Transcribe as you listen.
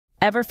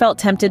Ever felt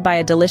tempted by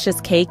a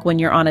delicious cake when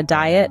you're on a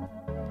diet?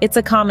 It's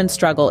a common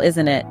struggle,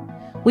 isn't it?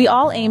 We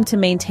all aim to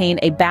maintain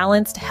a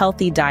balanced,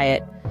 healthy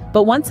diet,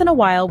 but once in a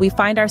while we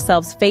find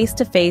ourselves face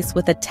to face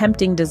with a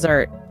tempting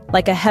dessert,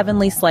 like a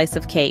heavenly slice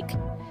of cake.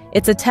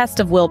 It's a test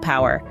of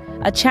willpower,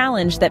 a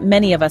challenge that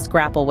many of us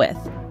grapple with.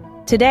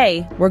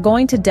 Today, we're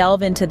going to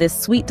delve into this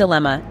sweet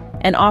dilemma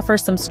and offer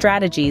some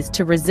strategies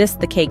to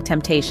resist the cake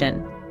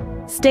temptation.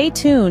 Stay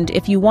tuned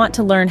if you want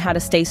to learn how to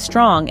stay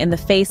strong in the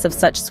face of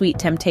such sweet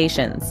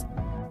temptations.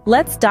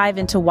 Let's dive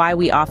into why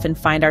we often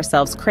find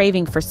ourselves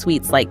craving for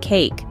sweets like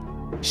cake.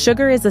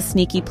 Sugar is a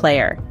sneaky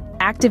player,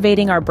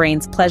 activating our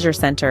brain's pleasure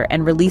center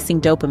and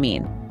releasing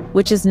dopamine,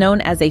 which is known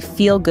as a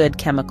feel-good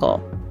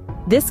chemical.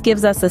 This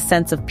gives us a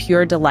sense of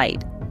pure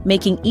delight,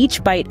 making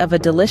each bite of a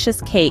delicious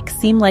cake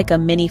seem like a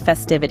mini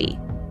festivity.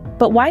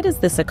 But why does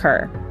this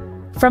occur?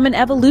 From an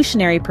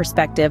evolutionary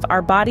perspective,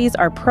 our bodies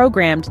are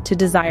programmed to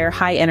desire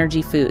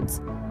high-energy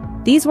foods.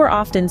 These were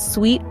often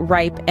sweet,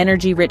 ripe,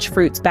 energy-rich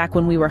fruits back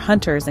when we were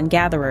hunters and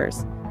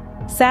gatherers.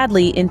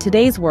 Sadly, in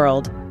today's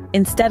world,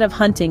 instead of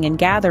hunting and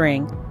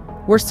gathering,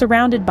 we're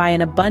surrounded by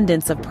an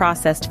abundance of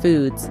processed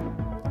foods,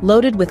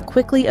 loaded with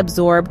quickly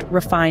absorbed,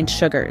 refined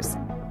sugars.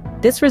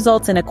 This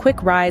results in a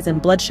quick rise in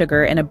blood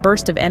sugar and a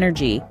burst of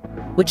energy,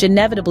 which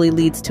inevitably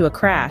leads to a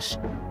crash,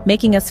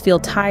 making us feel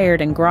tired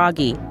and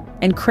groggy,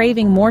 and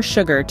craving more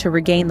sugar to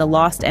regain the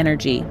lost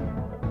energy.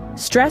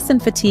 Stress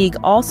and fatigue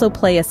also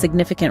play a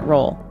significant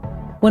role.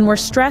 When we're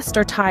stressed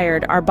or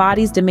tired, our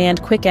bodies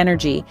demand quick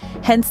energy,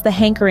 hence the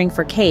hankering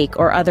for cake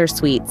or other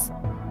sweets.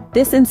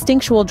 This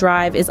instinctual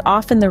drive is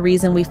often the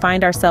reason we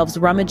find ourselves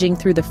rummaging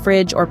through the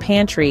fridge or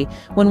pantry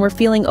when we're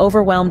feeling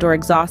overwhelmed or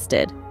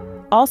exhausted.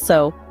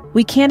 Also,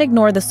 we can't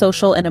ignore the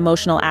social and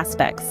emotional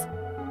aspects.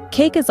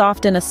 Cake is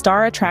often a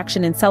star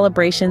attraction in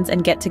celebrations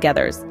and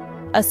get-togethers,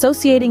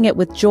 associating it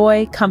with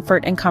joy,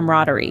 comfort, and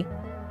camaraderie.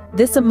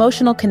 This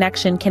emotional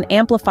connection can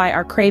amplify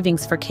our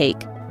cravings for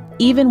cake,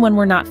 even when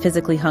we're not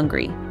physically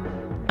hungry.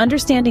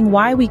 Understanding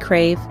why we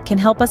crave can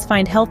help us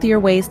find healthier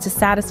ways to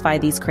satisfy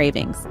these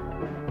cravings.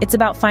 It's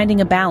about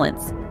finding a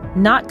balance,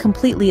 not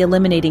completely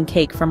eliminating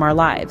cake from our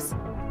lives.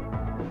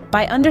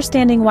 By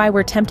understanding why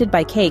we're tempted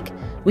by cake,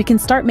 we can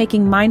start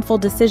making mindful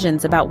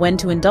decisions about when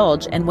to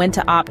indulge and when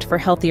to opt for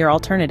healthier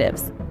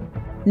alternatives.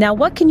 Now,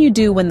 what can you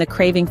do when the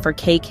craving for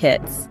cake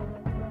hits?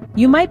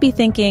 You might be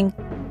thinking,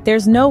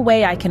 there's no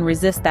way I can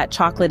resist that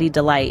chocolatey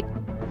delight.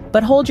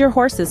 But hold your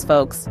horses,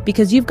 folks,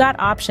 because you've got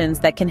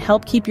options that can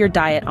help keep your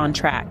diet on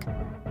track.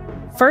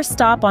 First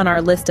stop on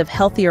our list of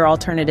healthier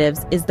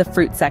alternatives is the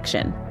fruit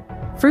section.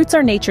 Fruits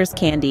are nature's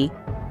candy,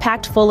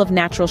 packed full of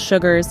natural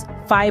sugars,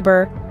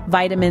 fiber,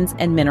 vitamins,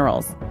 and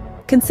minerals.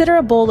 Consider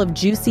a bowl of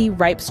juicy,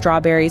 ripe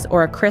strawberries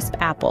or a crisp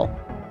apple.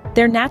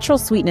 Their natural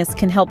sweetness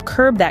can help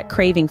curb that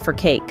craving for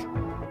cake.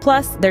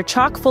 Plus, they're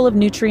chock full of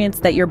nutrients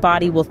that your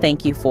body will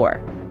thank you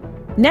for.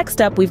 Next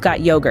up, we've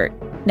got yogurt.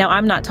 Now,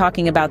 I'm not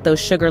talking about those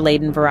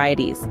sugar-laden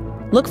varieties.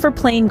 Look for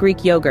plain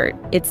Greek yogurt.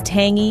 It's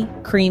tangy,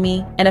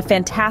 creamy, and a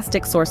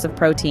fantastic source of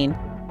protein.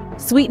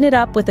 Sweeten it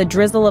up with a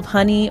drizzle of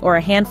honey or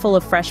a handful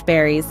of fresh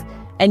berries,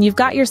 and you've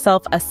got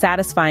yourself a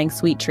satisfying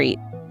sweet treat.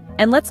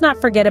 And let's not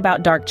forget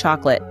about dark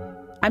chocolate.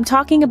 I'm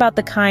talking about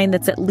the kind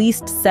that's at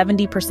least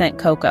 70%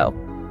 cocoa.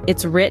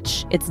 It's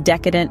rich, it's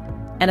decadent,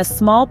 and a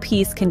small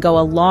piece can go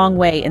a long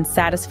way in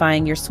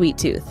satisfying your sweet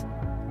tooth.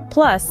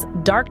 Plus,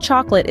 dark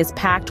chocolate is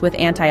packed with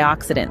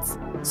antioxidants,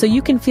 so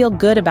you can feel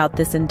good about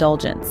this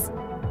indulgence.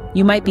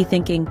 You might be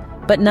thinking,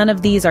 but none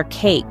of these are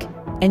cake.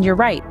 And you're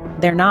right,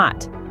 they're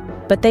not.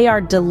 But they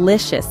are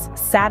delicious,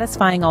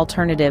 satisfying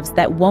alternatives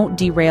that won't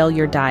derail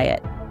your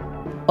diet.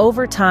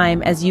 Over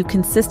time, as you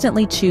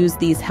consistently choose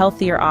these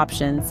healthier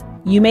options,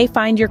 you may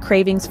find your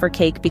cravings for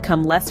cake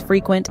become less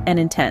frequent and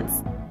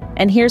intense.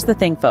 And here's the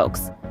thing,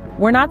 folks.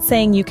 We're not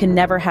saying you can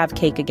never have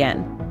cake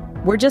again.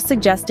 We're just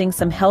suggesting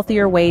some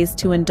healthier ways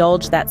to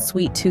indulge that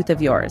sweet tooth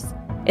of yours.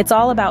 It's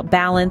all about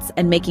balance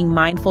and making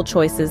mindful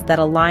choices that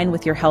align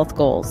with your health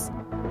goals.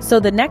 So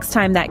the next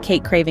time that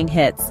cake craving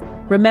hits,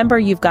 remember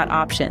you've got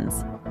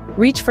options.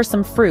 Reach for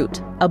some fruit,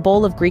 a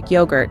bowl of Greek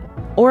yogurt,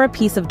 or a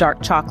piece of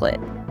dark chocolate.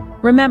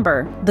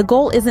 Remember, the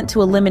goal isn't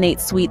to eliminate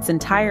sweets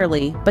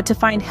entirely, but to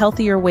find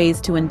healthier ways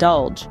to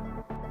indulge.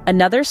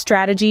 Another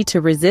strategy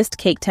to resist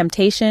cake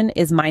temptation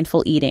is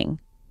mindful eating.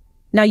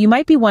 Now you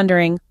might be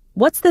wondering,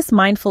 what's this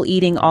mindful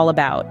eating all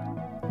about?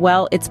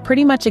 Well, it's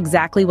pretty much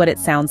exactly what it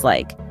sounds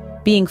like.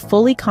 Being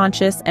fully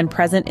conscious and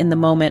present in the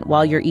moment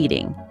while you're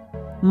eating.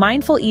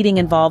 Mindful eating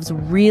involves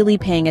really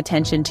paying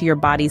attention to your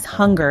body's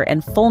hunger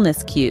and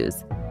fullness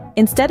cues.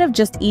 Instead of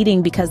just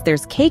eating because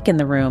there's cake in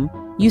the room,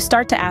 you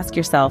start to ask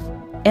yourself,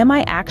 am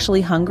I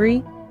actually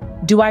hungry?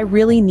 Do I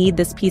really need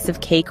this piece of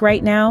cake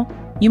right now?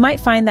 You might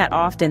find that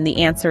often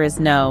the answer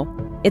is no.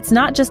 It's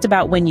not just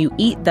about when you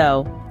eat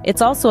though,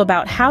 it's also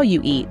about how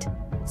you eat.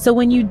 So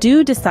when you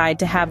do decide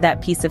to have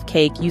that piece of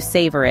cake, you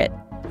savor it.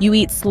 You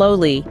eat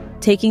slowly,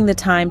 taking the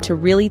time to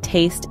really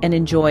taste and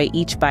enjoy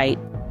each bite.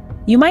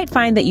 You might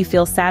find that you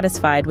feel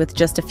satisfied with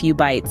just a few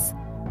bites,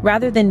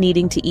 rather than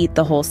needing to eat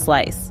the whole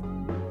slice.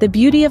 The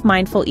beauty of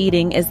mindful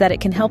eating is that it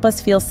can help us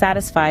feel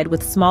satisfied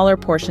with smaller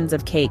portions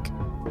of cake,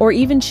 or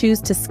even choose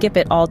to skip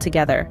it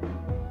altogether.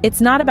 It's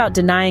not about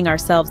denying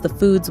ourselves the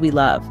foods we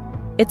love.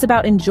 It's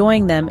about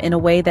enjoying them in a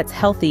way that's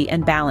healthy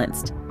and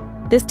balanced.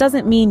 This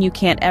doesn't mean you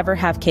can't ever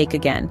have cake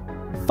again.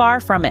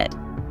 Far from it.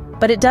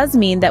 But it does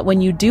mean that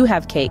when you do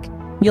have cake,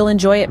 you'll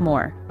enjoy it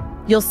more.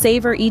 You'll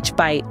savor each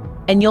bite,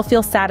 and you'll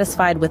feel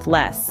satisfied with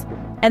less.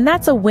 And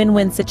that's a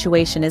win-win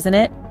situation, isn't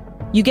it?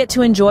 You get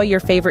to enjoy your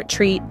favorite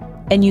treat,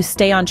 and you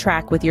stay on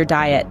track with your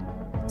diet.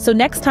 So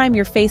next time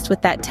you're faced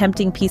with that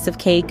tempting piece of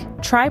cake,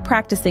 try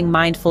practicing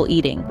mindful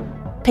eating.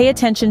 Pay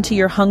attention to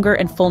your hunger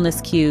and fullness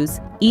cues,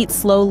 eat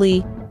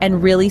slowly,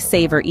 and really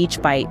savor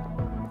each bite.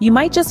 You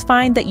might just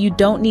find that you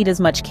don't need as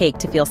much cake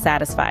to feel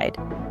satisfied.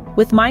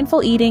 With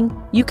mindful eating,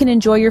 you can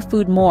enjoy your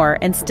food more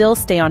and still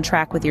stay on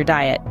track with your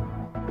diet.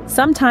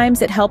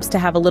 Sometimes it helps to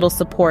have a little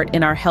support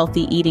in our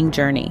healthy eating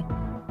journey.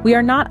 We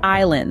are not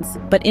islands,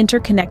 but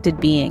interconnected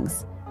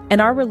beings, and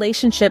our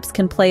relationships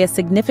can play a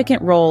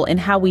significant role in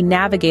how we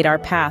navigate our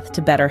path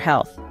to better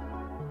health.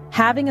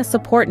 Having a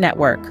support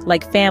network,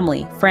 like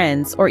family,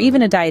 friends, or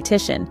even a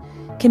dietitian,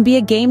 can be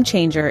a game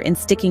changer in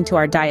sticking to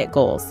our diet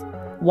goals.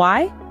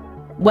 Why?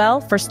 Well,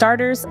 for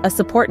starters, a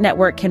support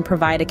network can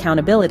provide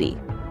accountability.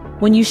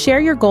 When you share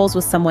your goals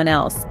with someone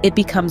else, it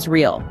becomes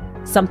real,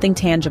 something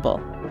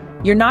tangible.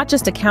 You're not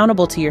just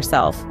accountable to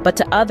yourself, but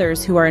to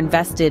others who are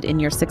invested in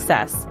your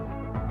success.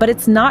 But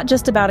it's not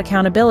just about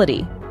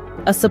accountability.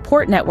 A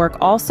support network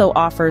also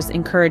offers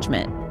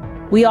encouragement.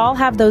 We all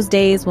have those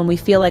days when we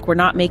feel like we're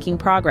not making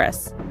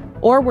progress,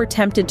 or we're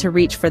tempted to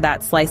reach for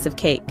that slice of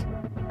cake.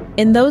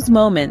 In those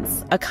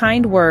moments, a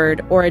kind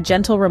word or a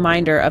gentle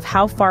reminder of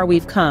how far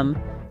we've come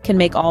can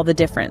make all the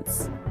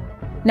difference.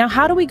 Now,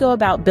 how do we go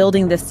about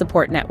building this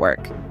support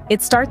network?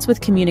 It starts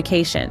with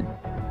communication.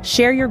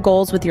 Share your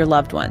goals with your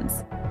loved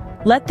ones.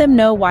 Let them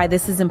know why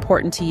this is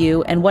important to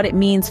you and what it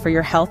means for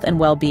your health and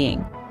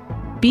well-being.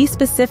 Be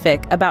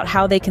specific about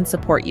how they can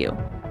support you.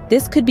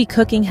 This could be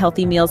cooking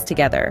healthy meals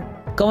together,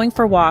 going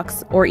for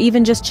walks, or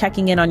even just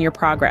checking in on your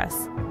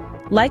progress.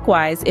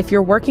 Likewise, if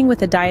you're working with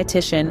a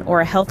dietitian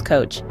or a health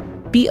coach,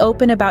 be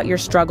open about your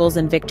struggles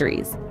and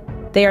victories.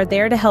 They are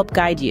there to help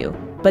guide you,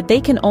 but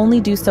they can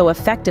only do so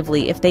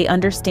effectively if they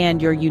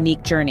understand your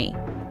unique journey.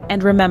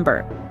 And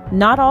remember,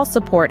 not all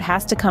support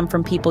has to come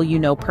from people you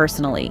know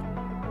personally.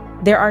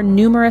 There are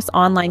numerous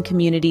online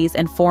communities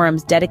and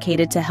forums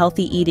dedicated to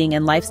healthy eating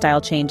and lifestyle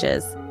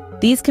changes.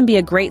 These can be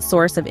a great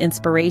source of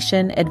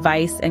inspiration,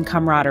 advice, and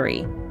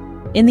camaraderie.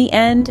 In the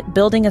end,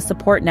 building a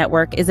support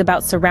network is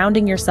about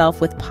surrounding yourself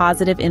with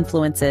positive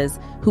influences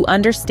who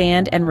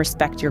understand and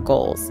respect your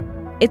goals.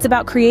 It's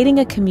about creating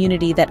a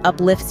community that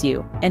uplifts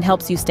you and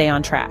helps you stay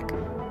on track.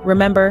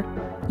 Remember,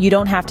 you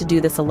don't have to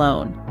do this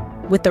alone.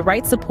 With the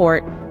right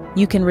support,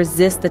 you can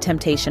resist the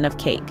temptation of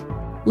cake.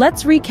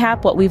 Let's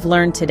recap what we've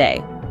learned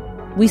today.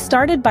 We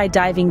started by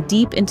diving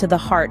deep into the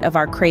heart of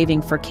our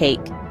craving for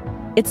cake.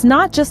 It's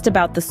not just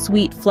about the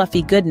sweet,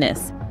 fluffy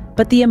goodness,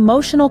 but the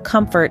emotional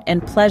comfort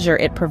and pleasure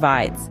it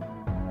provides.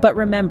 But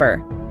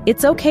remember,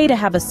 it's okay to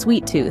have a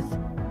sweet tooth.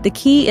 The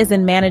key is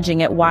in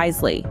managing it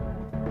wisely.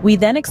 We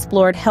then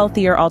explored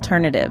healthier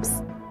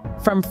alternatives.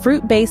 From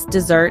fruit-based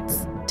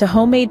desserts to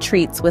homemade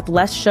treats with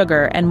less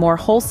sugar and more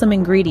wholesome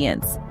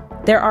ingredients,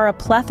 there are a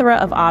plethora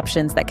of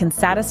options that can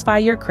satisfy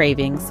your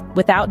cravings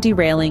without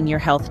derailing your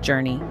health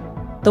journey.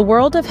 The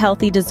world of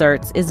healthy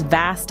desserts is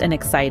vast and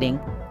exciting,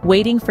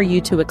 waiting for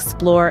you to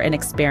explore and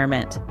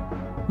experiment.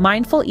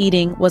 Mindful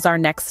eating was our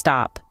next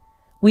stop.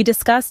 We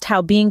discussed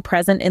how being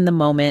present in the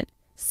moment,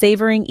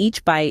 savoring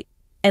each bite,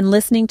 and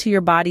listening to your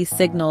body's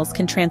signals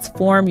can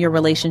transform your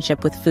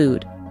relationship with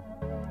food.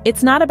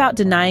 It's not about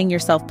denying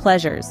yourself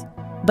pleasures,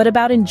 but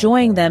about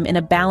enjoying them in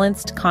a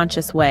balanced,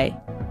 conscious way.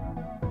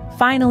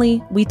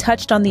 Finally, we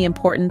touched on the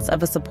importance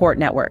of a support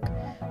network.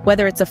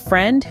 Whether it's a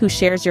friend who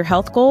shares your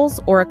health goals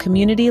or a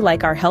community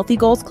like our Healthy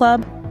Goals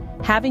Club,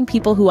 having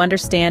people who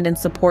understand and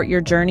support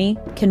your journey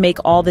can make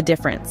all the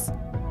difference.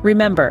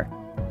 Remember,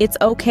 it's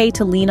okay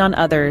to lean on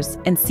others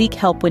and seek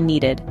help when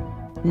needed.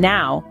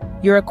 Now,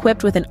 you're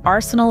equipped with an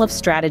arsenal of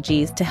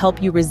strategies to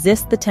help you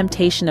resist the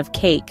temptation of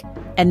cake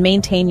and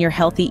maintain your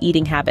healthy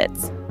eating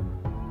habits.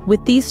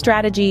 With these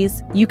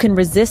strategies, you can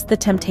resist the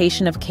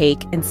temptation of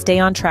cake and stay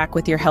on track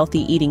with your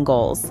healthy eating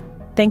goals.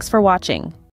 Thanks for watching.